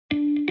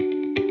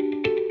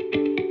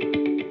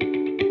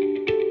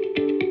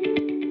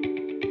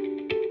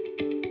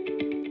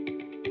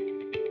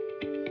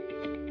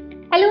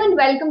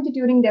welcome to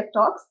Turing Dev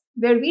Talks,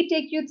 where we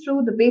take you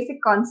through the basic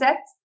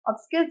concepts of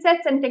skill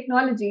sets and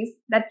technologies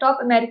that top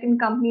American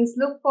companies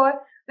look for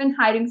when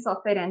hiring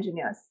software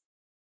engineers.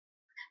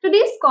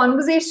 Today's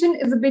conversation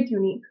is a bit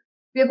unique.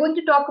 We are going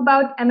to talk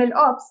about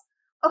MLOps,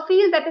 a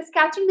field that is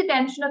catching the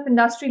attention of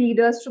industry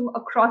leaders from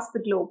across the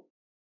globe.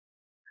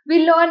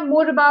 We'll learn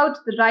more about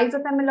the rise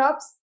of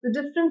MLOps, the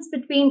difference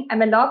between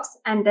MLOps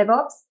and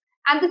DevOps,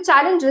 and the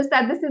challenges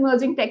that this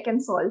emerging tech can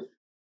solve.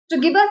 To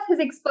give us his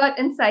expert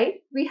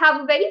insight, we have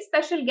a very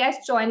special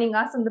guest joining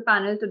us on the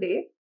panel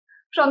today.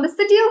 From the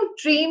city of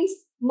dreams,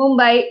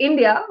 Mumbai,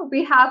 India,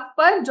 we have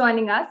Parv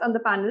joining us on the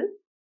panel.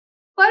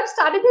 Parv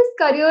started his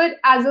career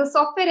as a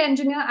software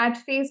engineer at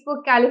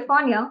Facebook,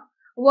 California,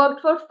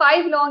 worked for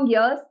 5 long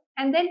years,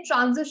 and then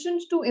transitioned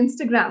to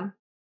Instagram.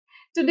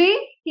 Today,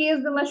 he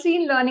is the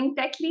machine learning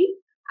tech lead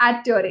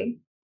at Turing.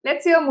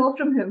 Let's hear more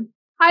from him.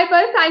 Hi,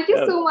 Parv. Thank you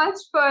so much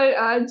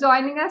for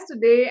joining us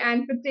today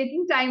and for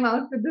taking time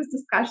out for this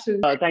discussion.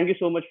 Thank you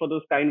so much for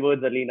those kind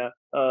words, Alina.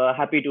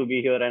 Happy to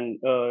be here and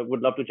would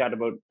love to chat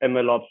about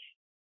MLOps.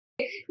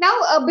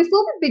 Now,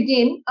 before we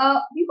begin,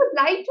 we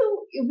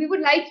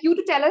would like you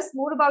to tell us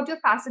more about your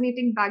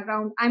fascinating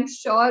background. I'm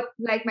sure,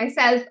 like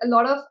myself, a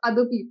lot of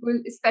other people,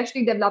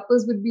 especially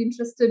developers, would be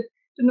interested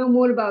to know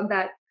more about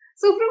that.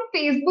 So, from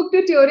Facebook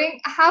to Turing,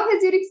 how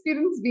has your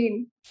experience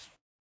been?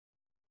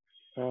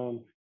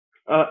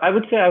 I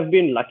would say I've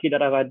been lucky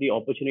that I've had the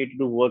opportunity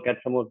to work at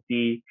some of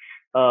the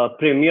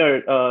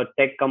premier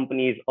tech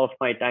companies of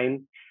my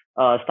time,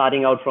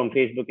 starting out from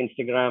Facebook,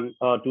 Instagram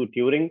to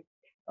Turing.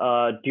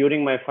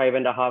 During my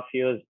 5.5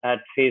 years at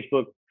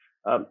Facebook,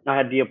 I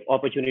had the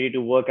opportunity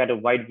to work at a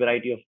wide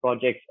variety of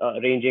projects,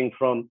 ranging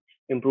from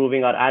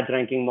improving our ads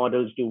ranking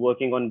models to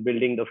working on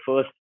building the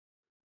first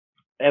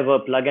ever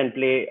plug and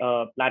play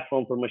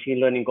platform for machine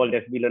learning called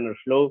FB Learner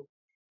Flow.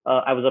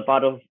 I was a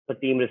part of a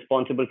team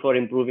responsible for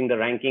improving the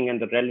ranking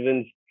and the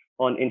relevance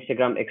on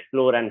Instagram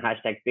Explore and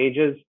hashtag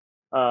pages.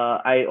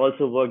 I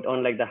also worked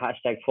on like the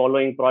hashtag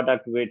following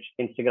product, which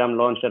Instagram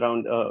launched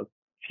around a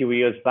few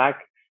years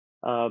back.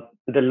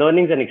 The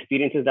learnings and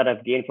experiences that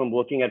I've gained from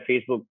working at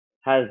Facebook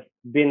has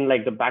been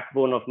like the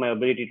backbone of my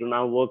ability to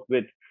now work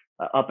with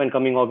up and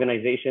coming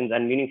organizations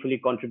and meaningfully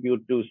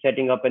contribute to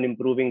setting up and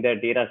improving their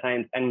data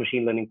science and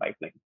machine learning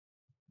pipeline.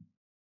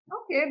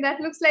 Okay, that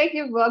looks like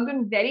you've worked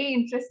on very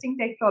interesting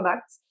tech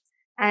products,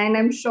 and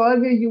I'm sure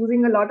we're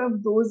using a lot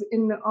of those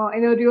in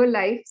a real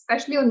life,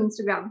 especially on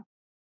Instagram.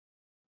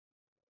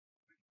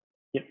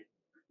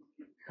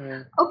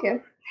 Yeah. Okay,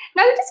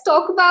 now let's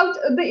talk about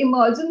the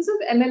emergence of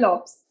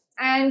MLOps.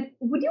 And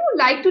would you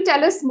like to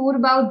tell us more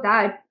about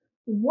that?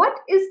 What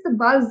is the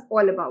buzz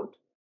all about?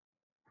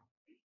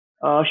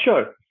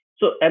 Sure.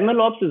 So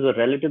MLOps is a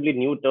relatively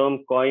new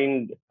term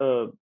coined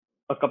a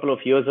couple of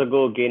years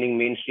ago, gaining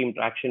mainstream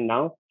traction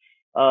now.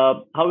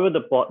 However,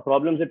 the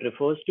problems it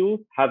refers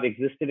to have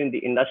existed in the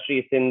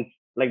industry since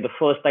like the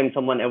first time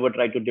someone ever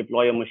tried to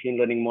deploy a machine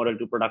learning model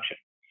to production,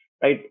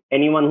 right?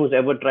 Anyone who's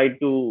ever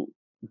tried to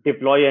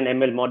deploy an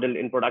ML model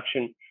in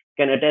production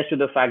can attest to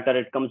the fact that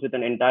it comes with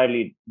an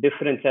entirely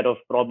different set of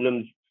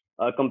problems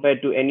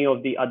compared to any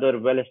of the other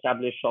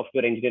well-established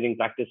software engineering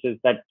practices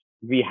that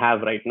we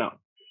have right now,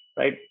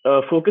 right?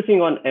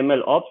 Focusing on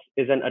MLOps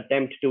is an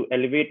attempt to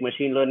elevate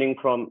machine learning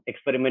from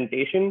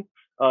experimentation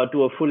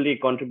to a fully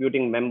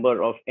contributing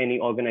member of any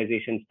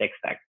organization's tech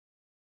stack.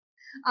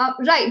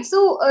 Right.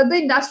 So the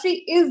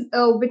industry is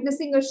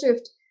witnessing a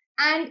shift.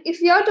 And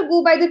if you are to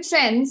go by the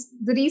trends,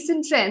 the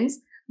recent trends,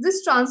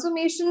 this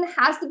transformation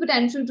has the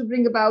potential to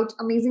bring about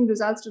amazing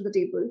results to the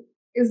table.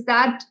 Is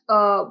that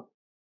how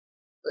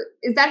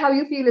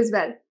you feel as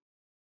well?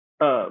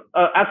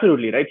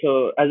 Absolutely, right.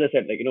 So as I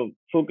said,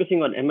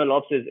 focusing on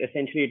MLOps is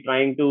essentially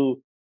trying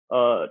to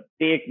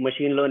take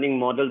machine learning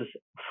models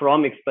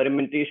from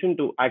experimentation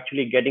to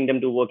actually getting them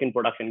to work in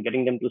production,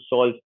 getting them to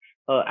solve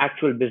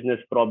actual business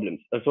problems.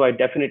 So I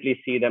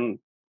definitely see them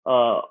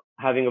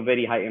having a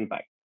very high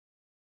impact.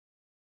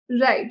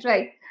 Right.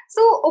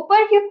 So, Opar,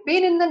 you've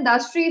been in the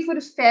industry for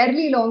a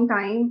fairly long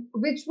time,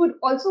 which would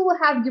also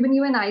have given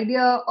you an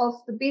idea of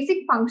the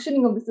basic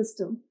functioning of the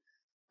system.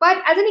 But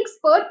as an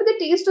expert with a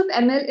taste of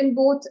ML in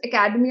both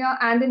academia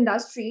and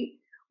industry,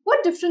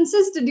 what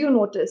differences did you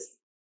notice?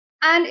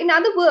 And in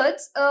other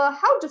words,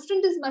 how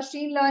different is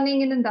machine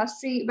learning in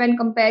industry when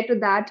compared to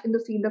that in the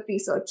field of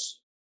research?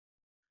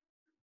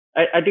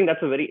 I think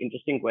that's a very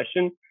interesting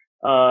question.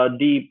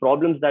 The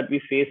problems that we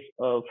face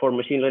for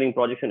machine learning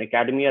projects in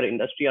academia or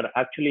industry are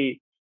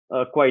actually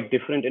quite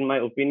different, in my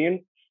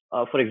opinion.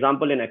 For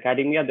example, in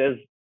academia, there's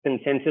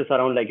consensus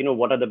around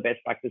what are the best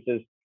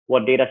practices,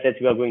 what data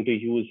sets we are going to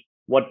use,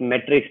 what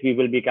metrics we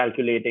will be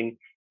calculating.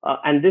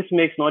 And this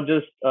makes not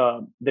just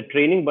the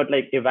training, but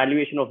like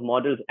evaluation of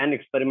models and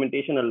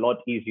experimentation a lot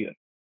easier.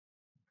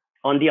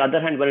 On the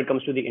other hand, when it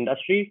comes to the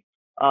industry,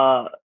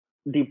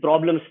 the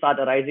problems start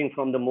arising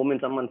from the moment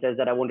someone says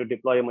that I want to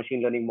deploy a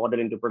machine learning model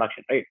into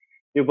production, right?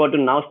 You've got to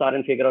now start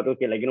and figure out,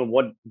 okay,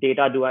 what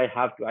data do I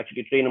have to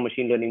actually train a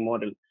machine learning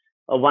model?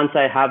 Once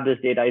I have this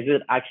data, is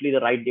it actually the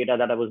right data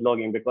that I was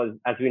logging? Because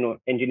as we know,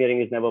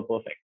 engineering is never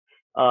perfect.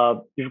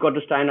 you've got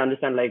to try and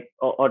understand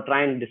or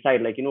try and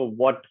decide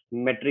what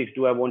metrics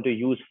do I want to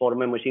use for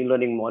my machine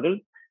learning model,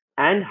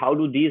 and how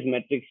do these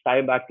metrics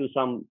tie back to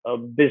some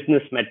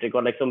business metric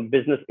or like some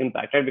business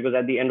impact, right? Because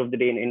at the end of the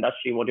day in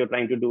industry, what you're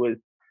trying to do is,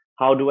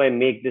 how do I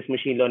make this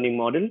machine learning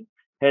model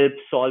help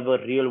solve a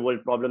real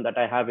world problem that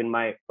I have in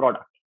my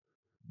product,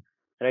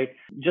 right?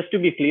 Just to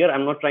be clear,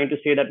 I'm not trying to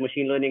say that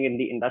machine learning in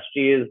the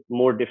industry is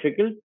more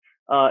difficult.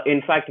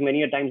 In fact,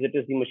 many a times it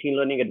is the machine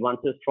learning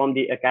advances from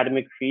the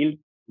academic field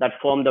that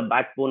form the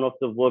backbone of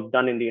the work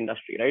done in the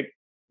industry, right?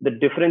 The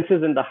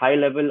differences in the high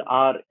level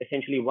are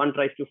essentially, one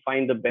tries to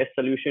find the best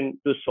solution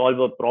to solve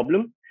a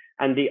problem,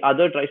 and the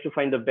other tries to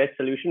find the best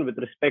solution with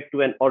respect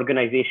to an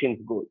organization's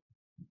goal.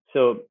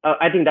 So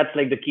I think that's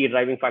like the key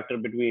driving factor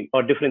between,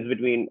 or difference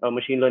between,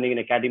 machine learning in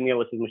academia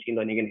versus machine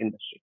learning in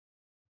industry.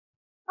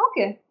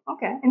 Okay,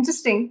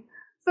 interesting.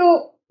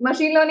 So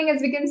machine learning,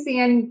 as we can see,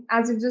 and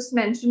as you just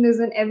mentioned, is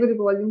an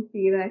ever-evolving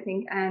field, I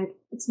think, and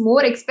it's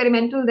more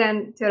experimental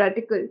than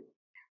theoretical.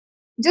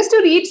 Just to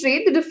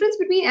reiterate, the difference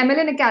between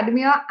ML in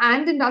academia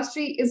and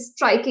industry is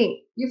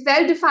striking. You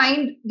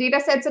well-defined data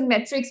sets and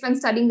metrics when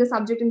studying the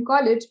subject in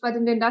college, but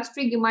in the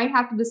industry, you might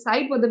have to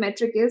decide what the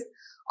metric is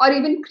or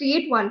even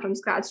create one from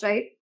scratch,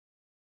 right?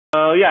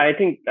 Yeah, I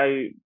think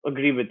I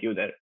agree with you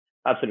there.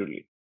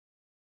 Absolutely.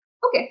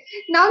 Okay,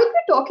 now that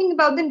we're talking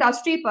about the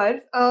industry,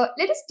 Parv,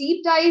 let us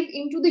deep dive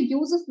into the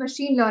use of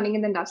machine learning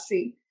in the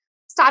industry.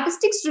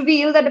 Statistics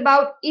reveal that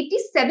about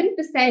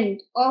 87%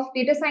 of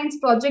data science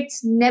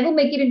projects never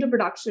make it into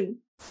production.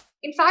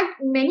 In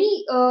fact,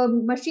 many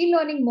machine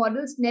learning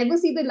models never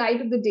see the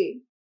light of the day.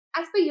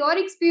 As per your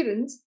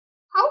experience,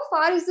 how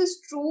far is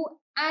this true,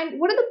 and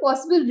what are the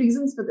possible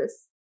reasons for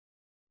this?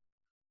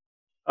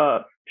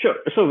 Sure.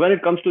 So when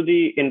it comes to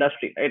the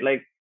industry, right,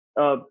 like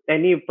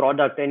any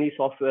product, any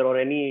software, or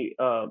any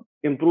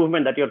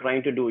improvement that you're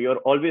trying to do, you're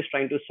always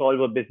trying to solve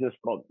a business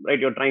problem, right?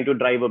 You're trying to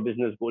drive a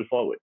business goal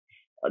forward.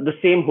 The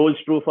same holds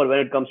true for when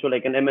it comes to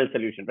like an ML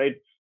solution, right?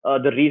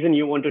 The reason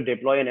you want to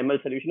deploy an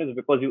ML solution is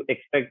because you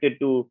expect it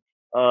to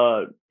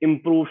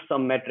improve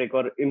some metric,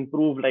 or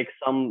improve like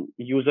some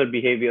user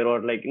behavior,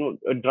 or like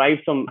drive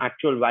some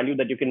actual value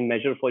that you can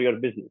measure for your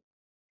business,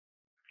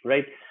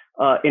 right?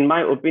 In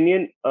my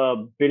opinion,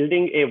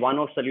 building a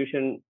one-off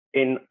solution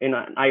in an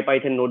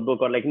IPython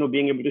notebook, or like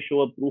being able to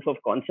show a proof of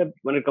concept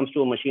when it comes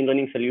to a machine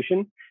learning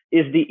solution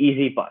is the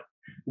easy part.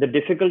 The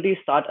difficulties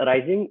start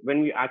arising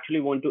when we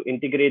actually want to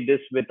integrate this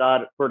with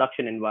our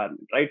production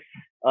environment, right?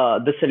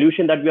 The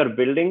solution that we are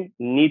building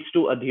needs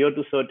to adhere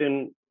to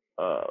certain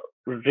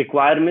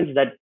requirements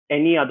that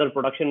any other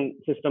production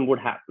system would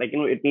have. Like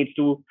it needs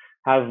to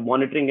have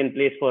monitoring in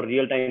place for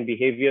real-time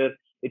behavior.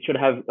 It should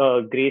have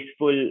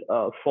graceful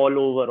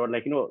fallover, or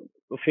like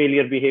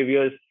failure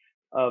behaviors.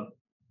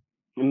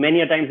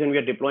 Many a times when we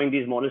are deploying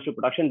these models to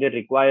production, they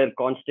require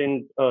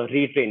constant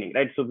retraining,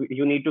 right? So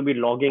you need to be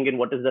logging in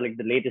what is the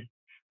latest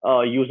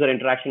user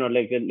interaction, or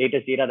like the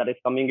latest data that is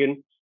coming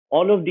in.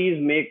 All of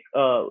these make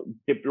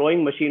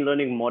deploying machine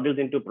learning models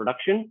into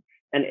production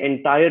an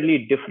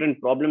entirely different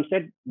problem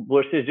set,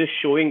 versus just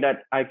showing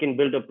that I can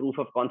build a proof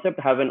of concept,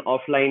 have an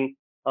offline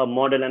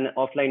model and an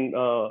offline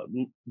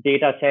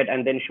data set,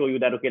 and then show you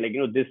that, okay, like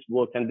this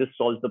works and this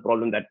solves the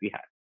problem that we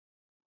have.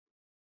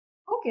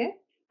 Okay,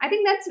 I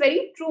think that's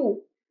very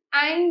true.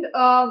 And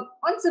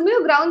on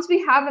similar grounds,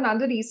 we have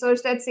another research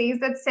that says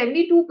that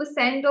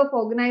 72% of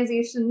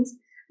organizations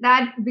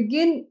that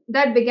began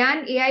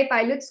AI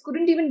pilots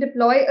couldn't even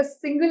deploy a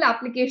single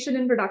application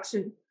in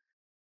production.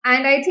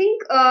 And I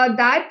think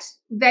that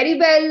very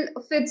well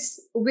fits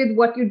with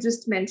what you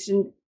just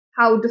mentioned,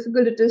 how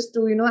difficult it is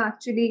to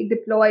actually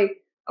deploy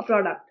a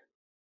product.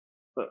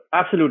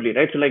 Absolutely,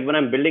 right? So like when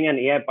I'm building an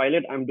AI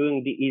pilot, I'm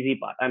doing the easy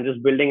part. I'm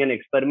just building an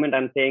experiment.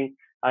 I'm saying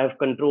I have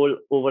control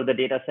over the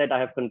data set, I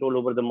have control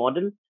over the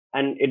model,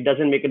 and it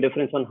doesn't make a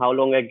difference on how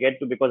long I get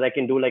to, because I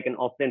can do like an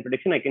offline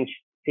prediction. I can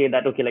say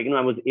that, okay, like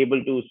I was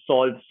able to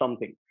solve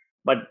something.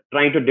 But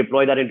trying to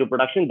deploy that into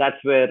production,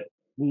 that's where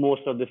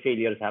most of the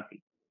failures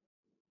happen.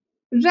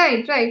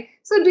 Right.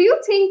 So do you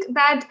think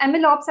that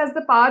MLOps has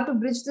the power to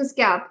bridge this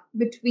gap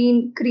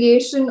between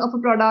creation of a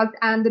product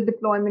and the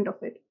deployment of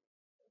it?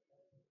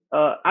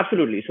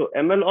 Absolutely. So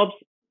MLOps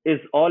is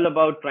all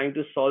about trying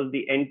to solve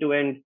the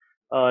end-to-end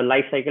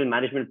lifecycle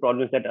management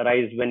problems that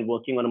arise when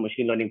working on a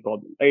machine learning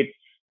problem, right?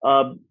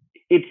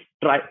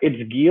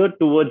 It's geared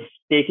towards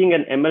taking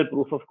an ML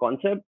proof of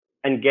concept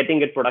and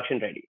getting it production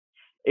ready.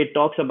 It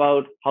talks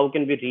about how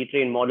can we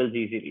retrain models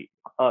easily.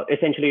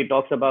 Essentially, it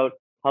talks about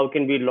how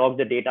can we log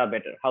the data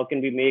better? How can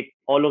we make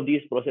all of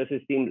these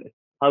processes seamless?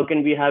 How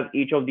can we have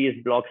each of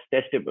these blocks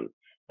testable,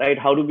 right?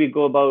 How do we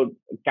go about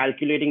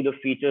calculating the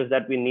features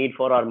that we need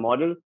for our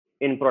model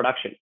in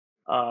production?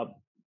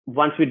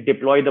 Once we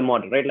deploy the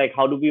model, right? Like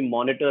how do we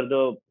monitor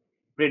the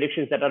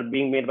predictions that are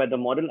being made by the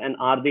model, and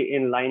are they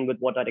in line with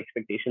what our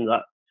expectations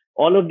are?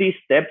 All of these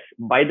steps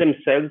by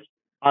themselves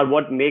are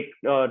what make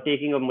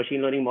taking a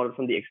machine learning model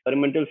from the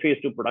experimental phase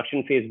to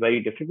production phase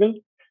very difficult.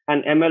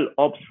 And ML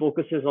Ops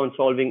focuses on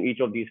solving each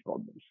of these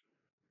problems.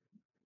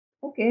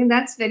 Okay,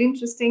 that's very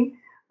interesting.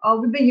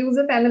 with the use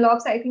of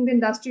MLOps, I think the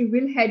industry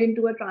will head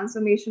into a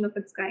transformation of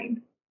its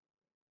kind.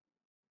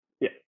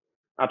 Yeah,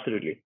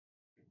 absolutely.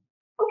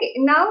 Okay,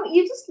 now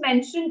you just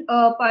mentioned,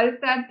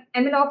 Parv, that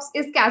MLOps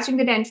is catching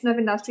the attention of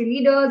industry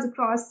leaders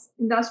across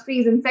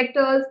industries and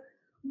sectors.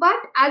 But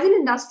as an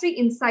industry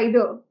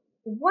insider,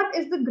 what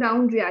is the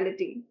ground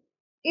reality?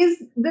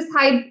 Is this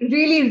hype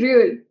really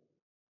real?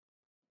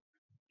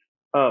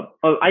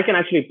 I can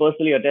actually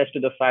personally attest to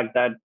the fact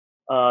that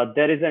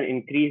there is an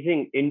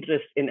increasing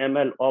interest in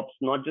ML ops,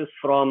 not just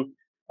from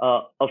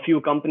a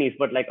few companies,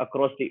 but like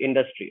across the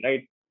industry,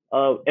 right?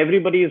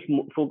 Everybody is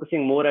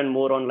focusing more and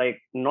more on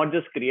like not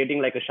just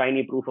creating like a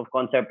shiny proof of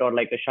concept or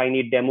like a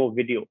shiny demo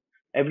video.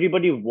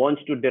 Everybody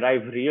wants to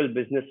derive real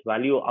business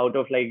value out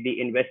of like the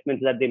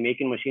investments that they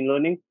make in machine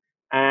learning.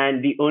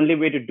 And the only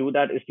way to do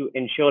that is to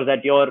ensure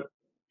that your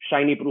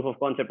shiny proof of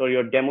concept or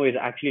your demo is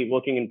actually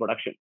working in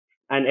production.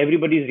 And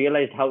everybody's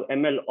realized how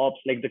ML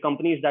ops, like the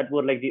companies that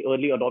were like the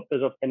early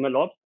adopters of ML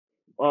ops,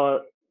 uh,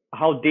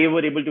 how they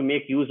were able to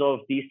make use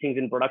of these things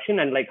in production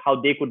and like how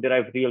they could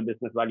derive real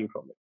business value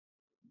from it.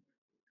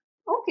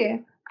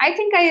 Okay, I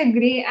think I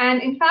agree.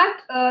 And in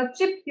fact,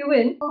 Chip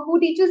Hewen, who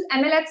teaches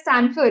ML at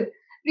Stanford,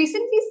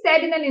 recently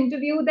said in an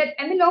interview that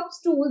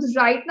MLOps tools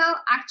right now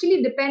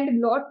actually depend a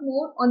lot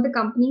more on the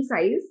company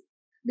size,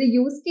 the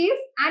use case,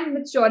 and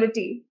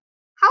maturity.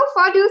 How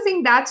far do you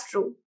think that's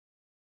true?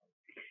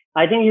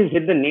 I think he's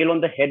hit the nail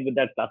on the head with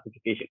that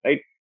classification,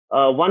 right?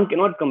 One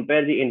cannot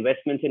compare the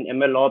investments in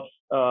ML ops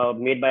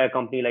made by a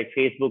company like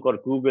Facebook or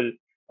Google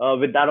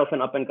with that of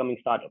an up and coming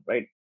startup,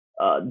 right?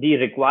 The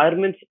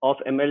requirements of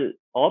ML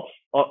ops,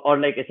 or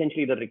like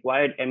essentially the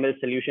required ML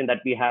solution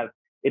that we have,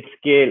 its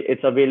scale,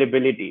 its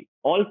availability,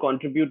 all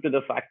contribute to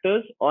the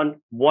factors on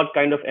what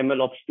kind of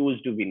ML ops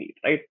tools do we need,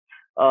 right?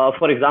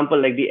 For example,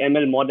 like the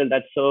ML model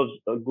that serves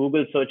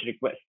Google search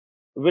requests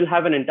will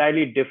have an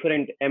entirely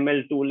different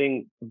ML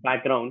tooling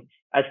background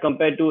as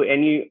compared to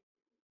I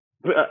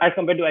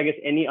guess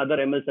any other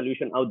ML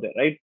solution out there,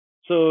 right?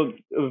 So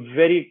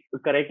very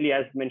correctly,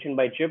 as mentioned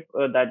by Chip,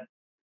 that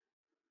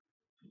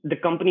the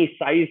company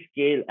size,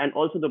 scale, and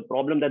also the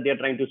problem that they're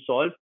trying to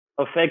solve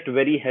affect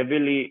very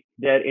heavily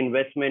their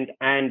investment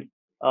and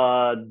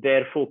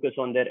their focus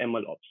on their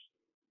ML ops.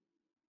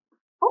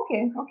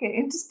 Okay,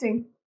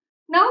 interesting.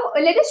 Now,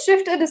 let us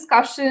shift the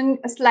discussion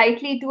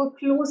slightly to a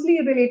closely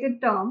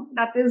related term,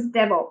 that is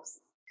DevOps,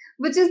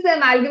 which is the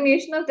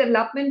amalgamation of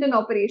development and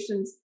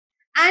operations.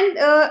 And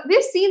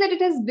we've seen that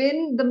it has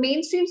been the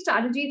mainstream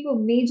strategy for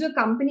major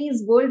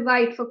companies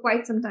worldwide for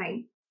quite some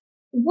time.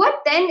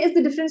 What then is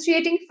the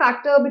differentiating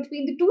factor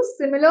between the two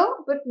similar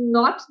but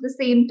not the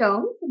same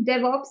terms,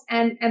 DevOps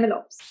and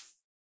MLOps?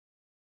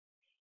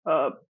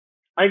 Uh,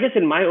 I guess,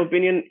 in my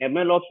opinion,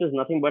 ML ops is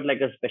nothing but like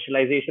a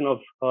specialization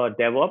of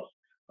DevOps.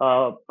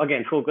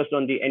 Again, focused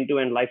on the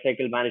end-to-end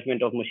lifecycle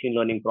management of machine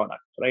learning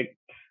products. Right.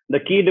 The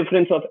key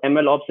difference of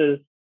ML ops is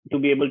to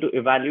be able to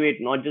evaluate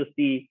not just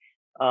the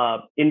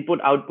input,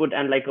 output,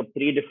 and like a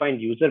predefined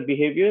user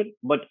behavior,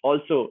 but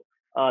also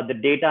the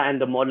data and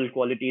the model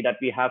quality that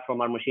we have from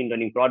our machine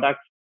learning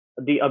products.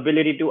 The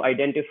ability to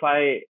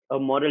identify a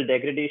model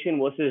degradation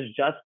versus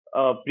just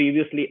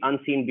previously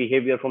unseen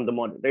behavior from the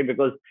model, right?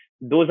 Because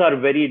those are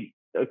very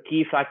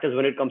key factors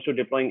when it comes to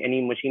deploying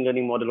any machine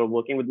learning model or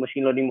working with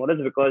machine learning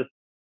models, because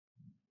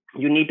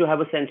you need to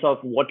have a sense of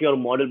what your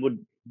model would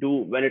do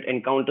when it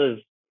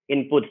encounters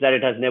inputs that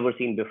it has never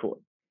seen before,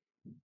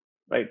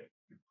 right?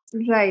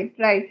 Right.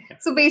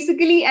 So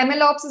basically,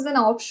 MLOps is an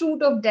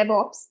offshoot of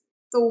DevOps.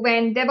 So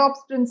when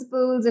DevOps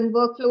principles and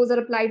workflows are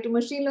applied to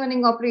machine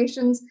learning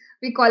operations,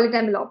 we call it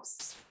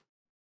MLOps.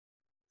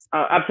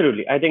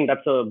 Absolutely. I think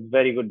that's a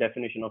very good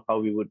definition of how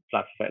we would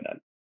classify that.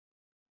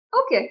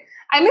 Okay.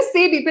 I must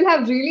say, people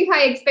have really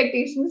high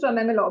expectations from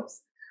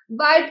MLOps.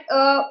 But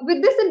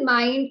with this in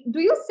mind, do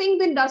you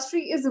think the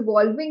industry is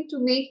evolving to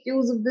make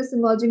use of this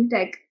emerging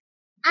tech?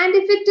 And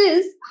if it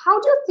is, how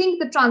do you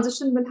think the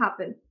transition will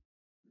happen?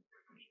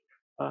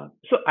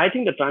 So I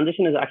think the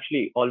transition is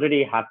actually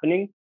already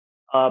happening,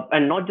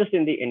 and not just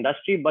in the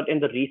industry, but in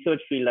the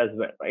research field as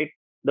well, right?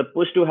 The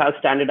push to have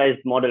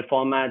standardized model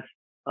formats,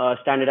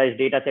 standardized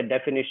data set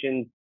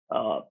definitions,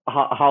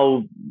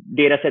 how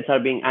data sets are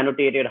being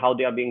annotated, how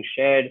they are being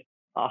shared,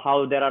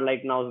 how there are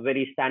like now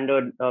very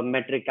standard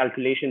metric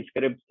calculation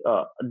scripts,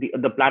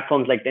 the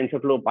platforms like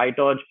TensorFlow,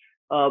 PyTorch,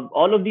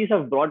 all of these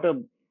have brought a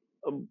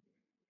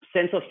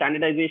sense of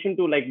standardization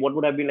to like what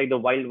would have been like the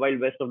wild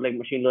west of like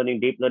machine learning,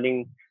 deep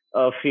learning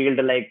field,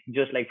 like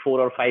just like 4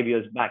 or 5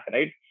 years back,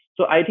 right?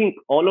 So I think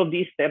all of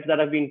these steps that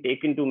have been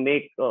taken to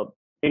make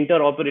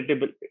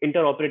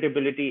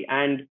interoperability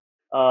and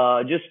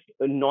just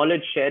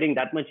knowledge sharing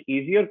that much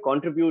easier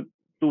contribute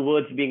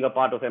towards being a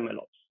part of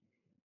MLOps.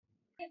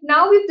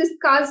 Now we've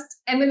discussed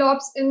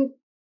MLOps in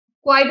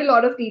quite a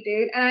lot of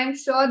detail, and I'm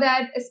sure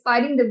that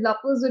aspiring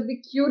developers would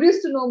be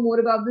curious to know more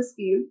about this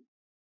field.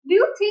 Do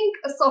you think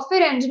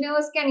software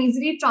engineers can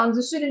easily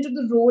transition into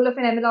the role of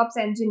an MLOps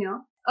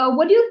engineer?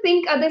 What do you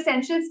think are the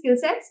essential skill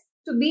sets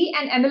to be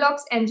an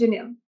MLOps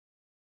engineer?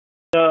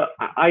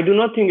 I do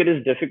not think it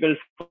is difficult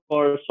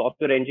for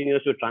software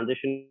engineers to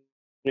transition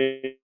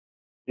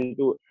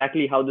into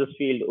exactly how this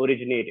field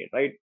originated,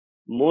 right?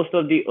 Most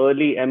of the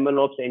early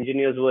MLOps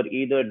engineers were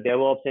either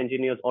DevOps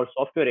engineers or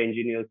software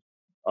engineers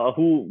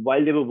who,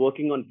 while they were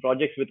working on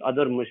projects with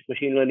other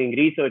machine learning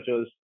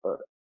researchers,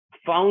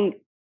 found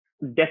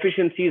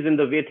deficiencies in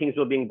the way things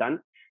were being done.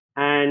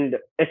 And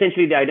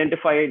essentially, they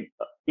identified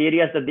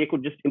areas that they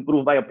could just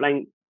improve by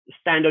applying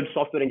standard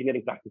software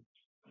engineering practices.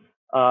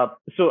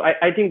 So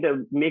I think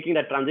that making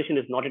that transition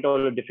is not at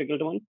all a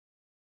difficult one.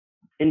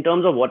 In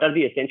terms of what are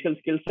the essential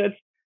skill sets,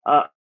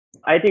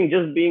 I think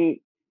just being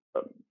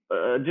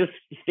just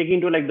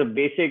sticking to like the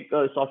basic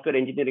software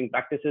engineering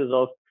practices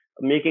of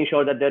making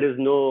sure that there is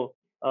no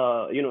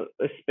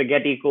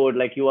spaghetti code,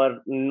 like you are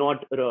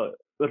not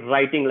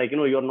writing, like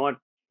you're not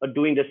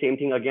doing the same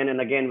thing again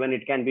and again when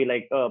it can be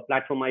like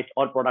platformized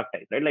or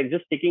productized, right? Like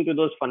just sticking to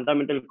those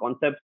fundamental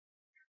concepts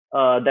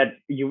that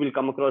you will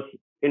come across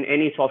in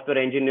any software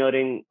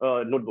engineering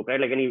notebook,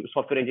 right? Like any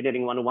software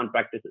engineering 101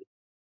 practices.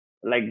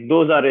 Like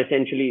those are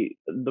essentially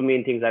the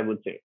main things I would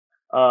say.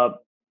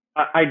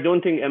 I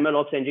don't think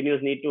MLOps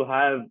engineers need to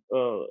have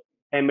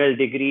ML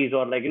degrees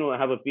or like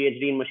have a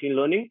PhD in machine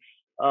learning.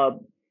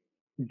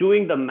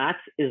 Doing the maths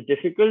is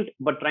difficult,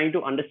 but trying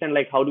to understand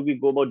like how do we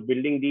go about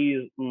building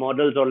these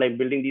models or like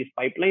building these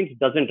pipelines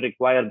doesn't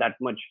require that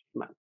much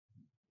math.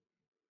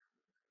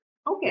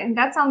 Okay,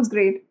 that sounds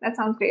great. That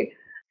sounds great.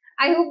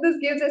 I hope this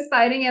gives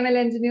aspiring ML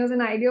engineers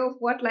an idea of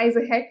what lies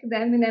ahead for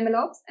them in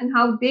MLOps and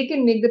how they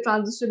can make the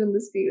transition in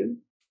this field.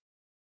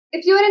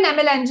 If you are an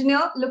ML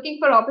engineer looking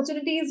for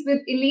opportunities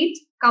with elite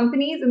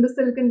companies in the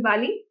Silicon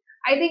Valley,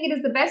 I think it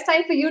is the best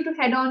time for you to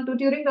head on to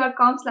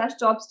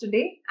turing.com/jobs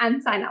today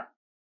and sign up.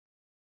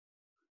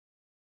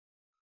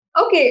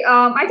 Okay,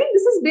 I think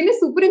this has been a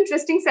super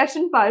interesting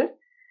session, Parv.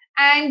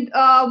 And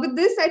with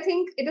this, I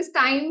think it is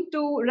time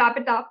to wrap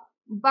it up.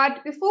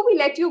 But before we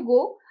let you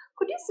go,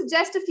 could you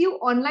suggest a few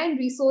online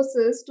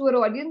resources to our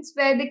audience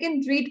where they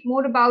can read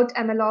more about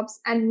MLOps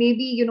and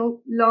maybe,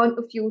 learn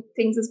a few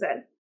things as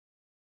well?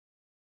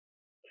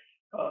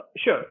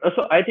 Sure.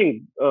 So I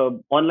think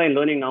online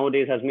learning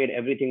nowadays has made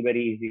everything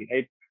very easy,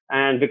 right?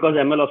 And because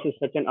MLOps is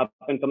such an up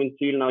and coming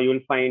field now, you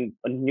will find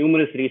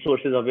numerous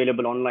resources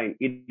available online,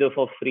 either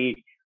for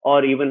free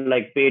or even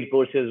like paid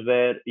courses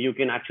where you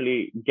can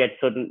actually get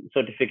certain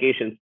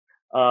certifications.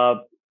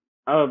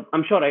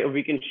 I'm sure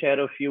we can share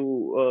a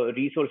few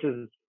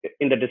resources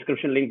in the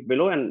description link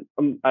below, and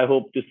I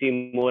hope to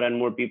see more and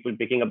more people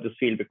picking up this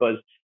field because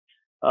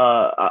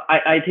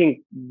I think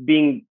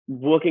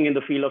working in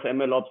the field of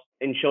MLOps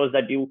ensures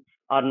that you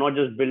are not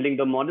just building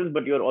the models,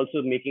 but you're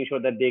also making sure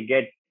that they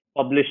get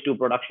published to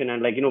production,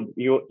 and like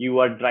you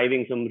are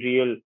driving some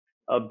real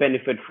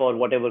benefit for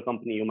whatever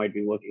company you might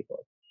be working for.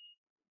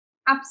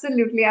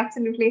 Absolutely,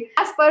 absolutely.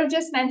 As Parv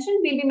just mentioned,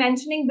 we'll be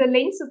mentioning the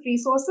links of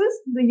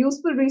resources, the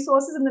useful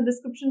resources in the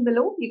description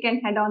below. You can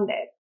head on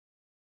there.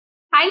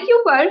 Thank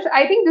you, Parv.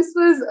 I think this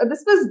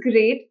was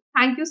great.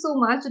 Thank you so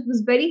much. It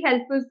was very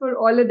helpful for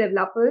all the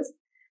developers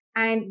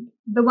and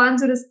the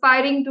ones who are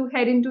aspiring to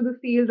head into the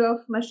field of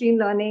machine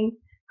learning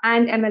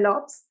and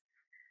MLOps.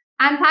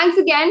 And thanks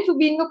again for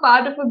being a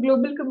part of a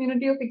global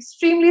community of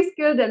extremely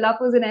skilled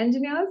developers and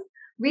engineers.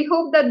 We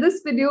hope that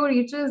this video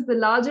reaches the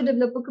larger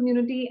developer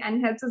community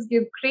and helps us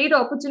give great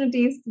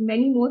opportunities to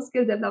many more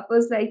skilled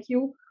developers like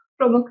you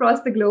from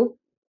across the globe.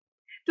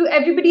 To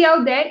everybody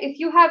out there, if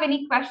you have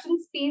any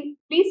questions, please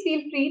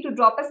feel free to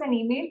drop us an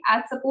email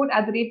at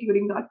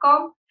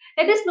support@turing.com.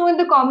 Let us know in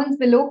the comments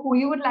below who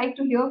you would like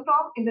to hear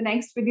from in the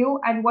next video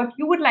and what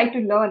you would like to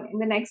learn in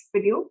the next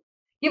video.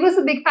 Give us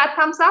a big fat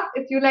thumbs up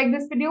if you like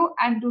this video,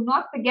 and do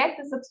not forget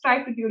to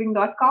subscribe to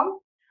turing.com.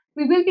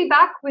 We will be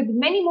back with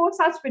many more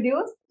such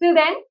videos. Till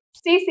then,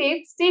 stay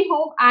safe, stay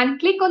home, and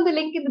click on the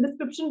link in the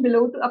description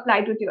below to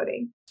apply to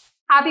Turing.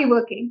 Happy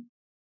working!